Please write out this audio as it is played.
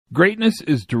Greatness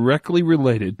is directly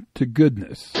related to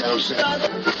goodness.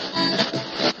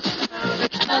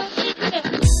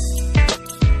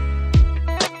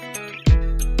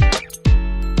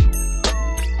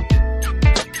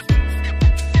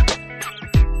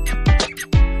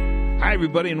 Hi,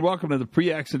 everybody, and welcome to the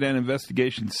Pre-Accident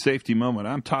Investigation Safety Moment.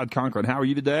 I'm Todd Conklin. How are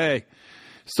you today?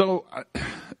 So,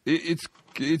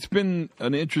 it's been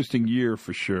an interesting year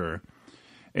for sure,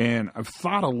 and I've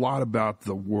thought a lot about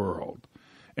the world.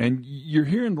 And you're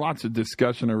hearing lots of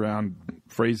discussion around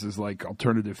phrases like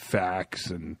alternative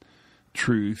facts and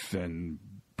truth and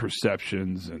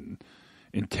perceptions and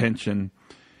intention.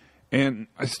 And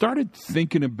I started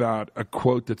thinking about a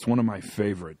quote that's one of my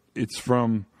favorite. It's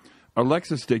from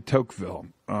Alexis de Tocqueville,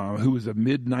 who was a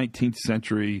mid-19th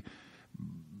century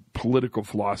political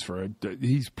philosopher.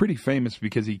 He's pretty famous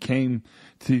because he came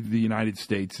to the United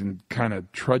States and kind of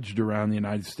trudged around the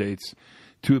United States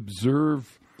to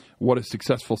observe what a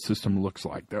successful system looks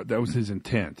like. That was his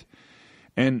intent.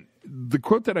 And the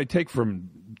quote that I take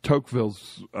from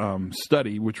Tocqueville's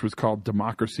study, which was called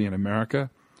Democracy in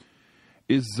America,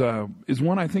 is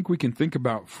one I think we can think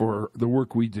about for the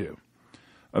work we do.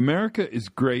 America is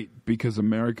great because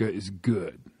America is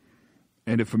good.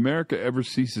 And if America ever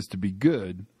ceases to be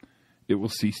good, it will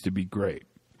cease to be great.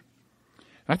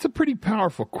 That's a pretty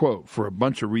powerful quote for a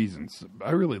bunch of reasons.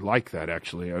 I really like that,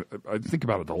 actually. I think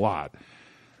about it a lot.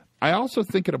 I also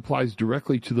think it applies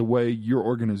directly to the way your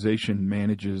organization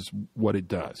manages what it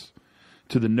does,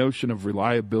 to the notion of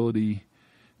reliability,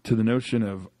 to the notion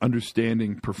of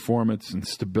understanding performance and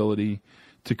stability,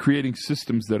 to creating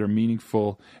systems that are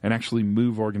meaningful and actually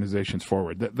move organizations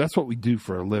forward. That's what we do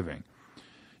for a living.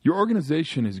 Your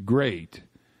organization is great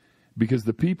because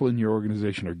the people in your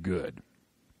organization are good.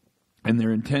 And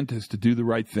their intent is to do the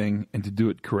right thing and to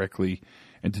do it correctly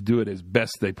and to do it as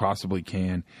best they possibly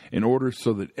can in order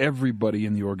so that everybody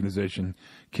in the organization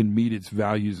can meet its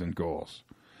values and goals.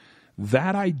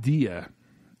 That idea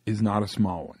is not a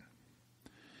small one.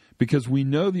 Because we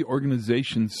know the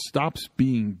organization stops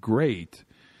being great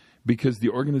because the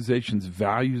organization's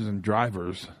values and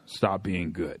drivers stop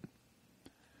being good.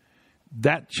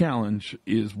 That challenge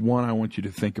is one I want you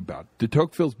to think about. De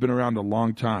Tocqueville's been around a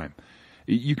long time.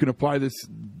 You can apply this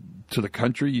to the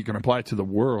country, you can apply it to the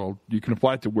world, you can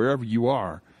apply it to wherever you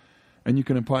are, and you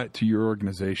can apply it to your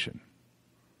organization.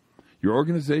 Your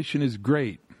organization is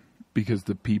great because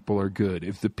the people are good.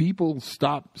 If the people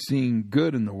stop seeing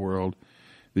good in the world,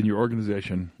 then your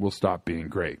organization will stop being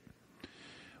great.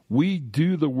 We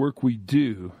do the work we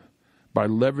do by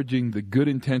leveraging the good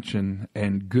intention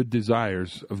and good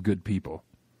desires of good people.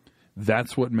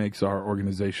 That's what makes our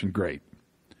organization great.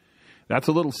 That's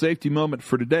a little safety moment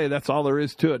for today. That's all there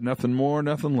is to it. Nothing more,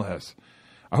 nothing less.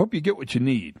 I hope you get what you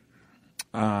need.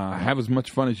 Have as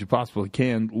much fun as you possibly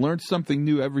can. Learn something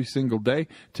new every single day.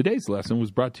 Today's lesson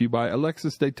was brought to you by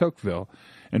Alexis de Tocqueville.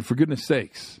 And for goodness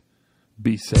sakes,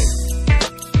 be safe.